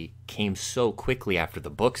Shining movie came so quickly after the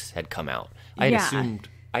books had come out. Yeah.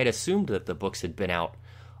 I had assumed that the books had been out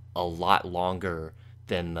a lot longer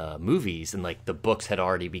than the movies, and like the books had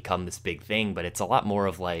already become this big thing, but it's a lot more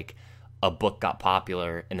of like a book got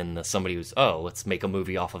popular and then somebody was, oh, let's make a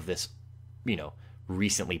movie off of this, you know,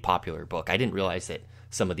 recently popular book. I didn't realize that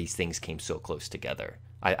some of these things came so close together.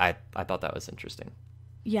 I thought that was interesting.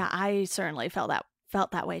 Yeah, I certainly felt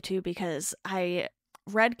that way too, because I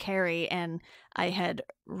read Carrie and I had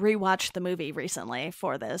rewatched the movie recently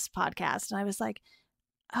for this podcast, and I was like,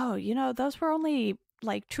 oh, those were only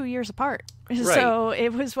like 2 years apart. Right. So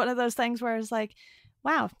it was one of those things where it's like,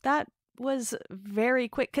 wow, that was very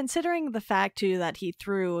quick, considering the fact too that he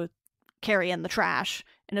threw Carrie in the trash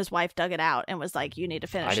and his wife dug it out and was like, you need to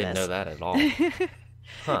I finish didn't know this. that at all.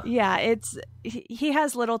 Huh. Yeah, he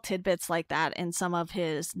has little tidbits like that in some of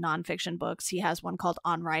his nonfiction books. He has one called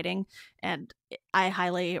On Writing, and I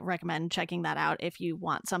highly recommend checking that out if you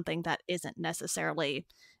want something that isn't necessarily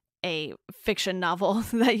a fiction novel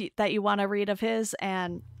that you want to read of his.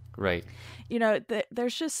 And Right.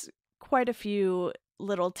 there's just quite a few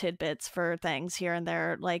little tidbits for things here and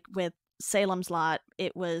there. Like with Salem's Lot,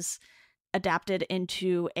 it was adapted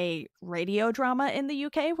into a radio drama in the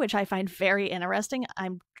UK, which I find very interesting.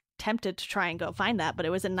 I'm tempted to try and go find that, but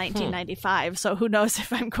it was in Hmm. 1995, so who knows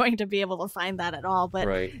if I'm going to be able to find that at all. But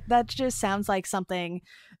Right. that just sounds like something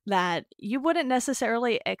that you wouldn't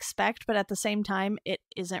necessarily expect, but at the same time, it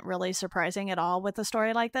isn't really surprising at all with a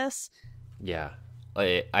story like this. Yeah.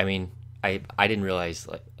 I mean, I didn't realize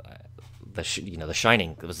like the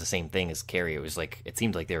Shining was the same thing as Carrie. It was like it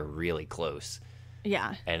seemed like they were really close,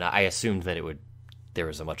 Yeah. and I assumed that there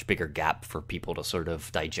was a much bigger gap for people to sort of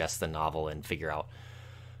digest the novel and figure out,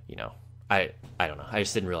 you know, I don't know. I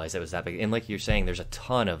just didn't realize it was that big. And like you're saying, there's a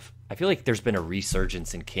ton of. I feel like there's been a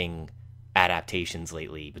resurgence in King adaptations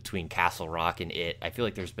lately between Castle Rock and It. I feel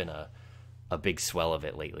like there's been a big swell of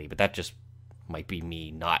it lately, but that just might be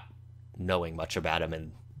me not knowing much about him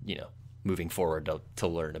and moving forward to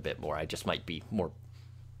learn a bit more. I just might be more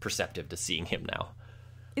perceptive to seeing him now.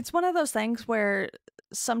 It's one of those things where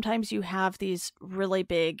sometimes you have these really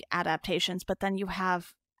big adaptations, but then you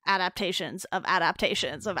have adaptations of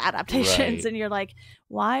adaptations of adaptations, Right. and you're like,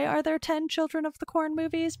 why are there 10 Children of the Corn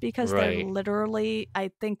movies? Because Right.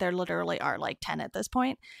 I think there literally are like 10 at this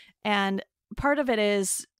point. And part of it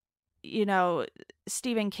is,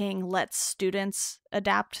 Stephen King lets students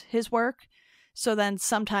adapt his work. So then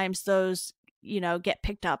sometimes those, get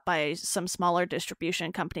picked up by some smaller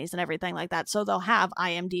distribution companies and everything like that. So they'll have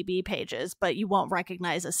IMDb pages, but you won't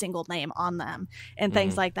recognize a single name on them and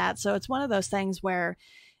things Hmm. like that. So it's one of those things where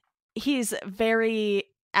he's very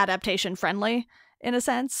adaptation friendly in a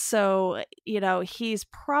sense. So, he's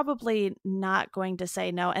probably not going to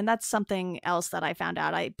say no. And that's something else that I found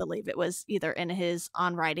out. I believe it was either in his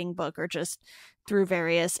On Writing book or just through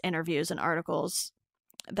various interviews and articles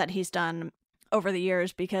that he's done over the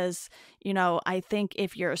years, because, I think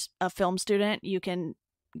if you're a film student, you can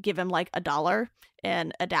give him like $1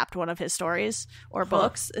 and adapt one of his stories or Huh.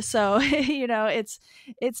 books. So, it's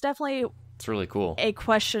definitely It's really cool. a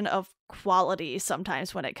question of quality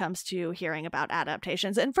sometimes when it comes to hearing about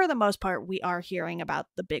adaptations. And for the most part, we are hearing about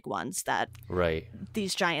the big ones that Right.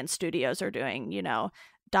 these giant studios are doing.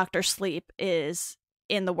 Dr. Sleep is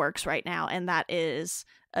in the works right now, and that is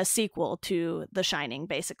a sequel to The Shining,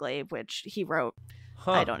 basically, which he wrote, I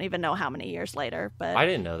Huh. don't even know how many years later. But I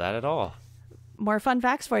didn't know that at all. more fun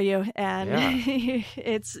facts for you. And Yeah.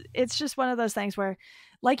 it's just one of those things where,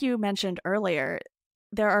 like you mentioned earlier,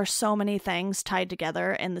 there are so many things tied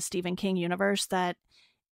together in the Stephen King universe that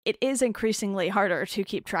it is increasingly harder to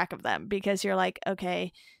keep track of them, because you're like,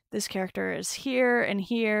 okay, this character is here and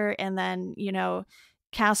here, and then,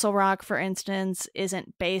 Castle Rock, for instance,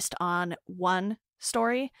 isn't based on one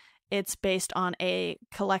story. It's based on a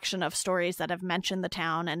collection of stories that have mentioned the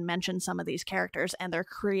town and mentioned some of these characters, and they're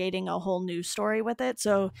creating a whole new story with it.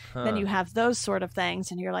 So then Huh. you have those sort of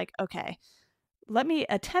things, and you're like, okay, let me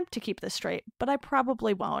attempt to keep this straight, but I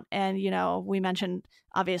probably won't. And, we mentioned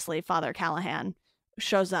obviously Father Callahan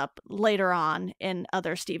shows up later on in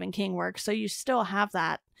other Stephen King works. So you still have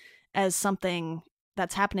that as something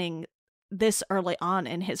that's happening this early on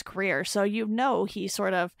in his career. So he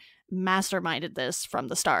sort of masterminded this from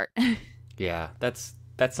the start. Yeah.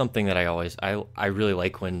 that's something that I really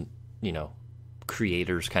like when,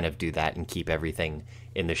 creators kind of do that and keep everything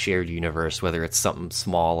in the shared universe, whether it's something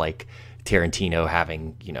small like Tarantino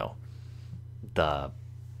having,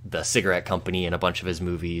 the cigarette company in a bunch of his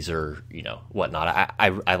movies, or whatnot.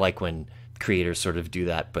 I like when creators sort of do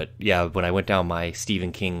that. But yeah, when I went down my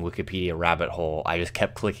Stephen King Wikipedia rabbit hole, I just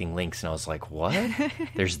kept clicking links and I was like, what?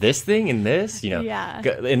 There's this thing and this, Yeah.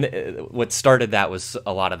 And what started that was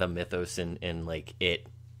a lot of the mythos and like it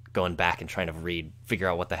going back and trying to figure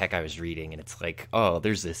out what the heck I was reading. And it's like, oh,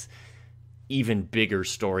 there's this even bigger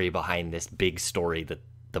story behind this big story that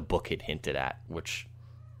the book had hinted at, which,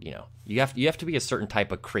 you have to be a certain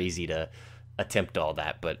type of crazy to attempt all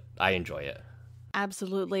that, but I enjoy it.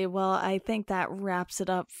 Absolutely. Well, I think that wraps it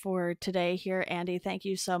up for today here, Andy. Thank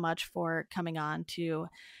you so much for coming on to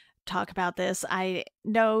talk about this. I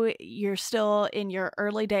know you're still in your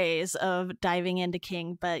early days of diving into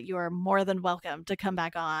King, but you are more than welcome to come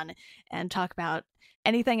back on and talk about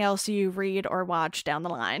anything else you read or watch down the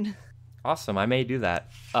line. Awesome. I may do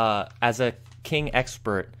that. As a King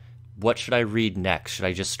expert, what should I read next? Should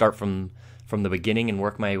I just start from the beginning and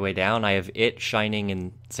work my way down? I have It, Shining,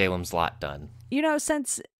 and Salem's Lot done.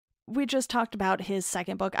 Since we just talked about his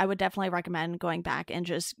second book, I would definitely recommend going back and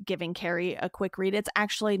just giving Carrie a quick read. It's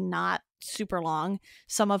actually not super long.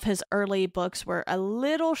 Some of his early books were a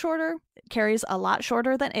little shorter. Carrie's a lot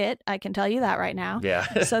shorter than It. I can tell you that right now.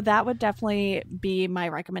 Yeah. So that would definitely be my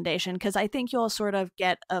recommendation, because I think you'll sort of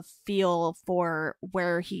get a feel for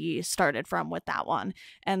where he started from with that one.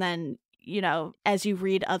 And then, as you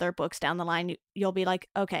read other books down the line, you'll be like,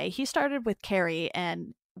 okay, he started with Carrie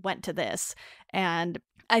and went to this. And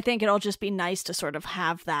I think it'll just be nice to sort of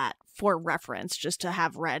have that for reference, just to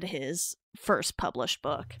have read his first published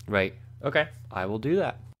book. Right. Okay. I will do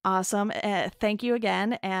that. Awesome. Thank you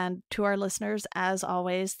again. And to our listeners, as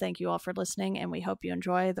always, thank you all for listening, and we hope you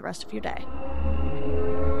enjoy the rest of your day.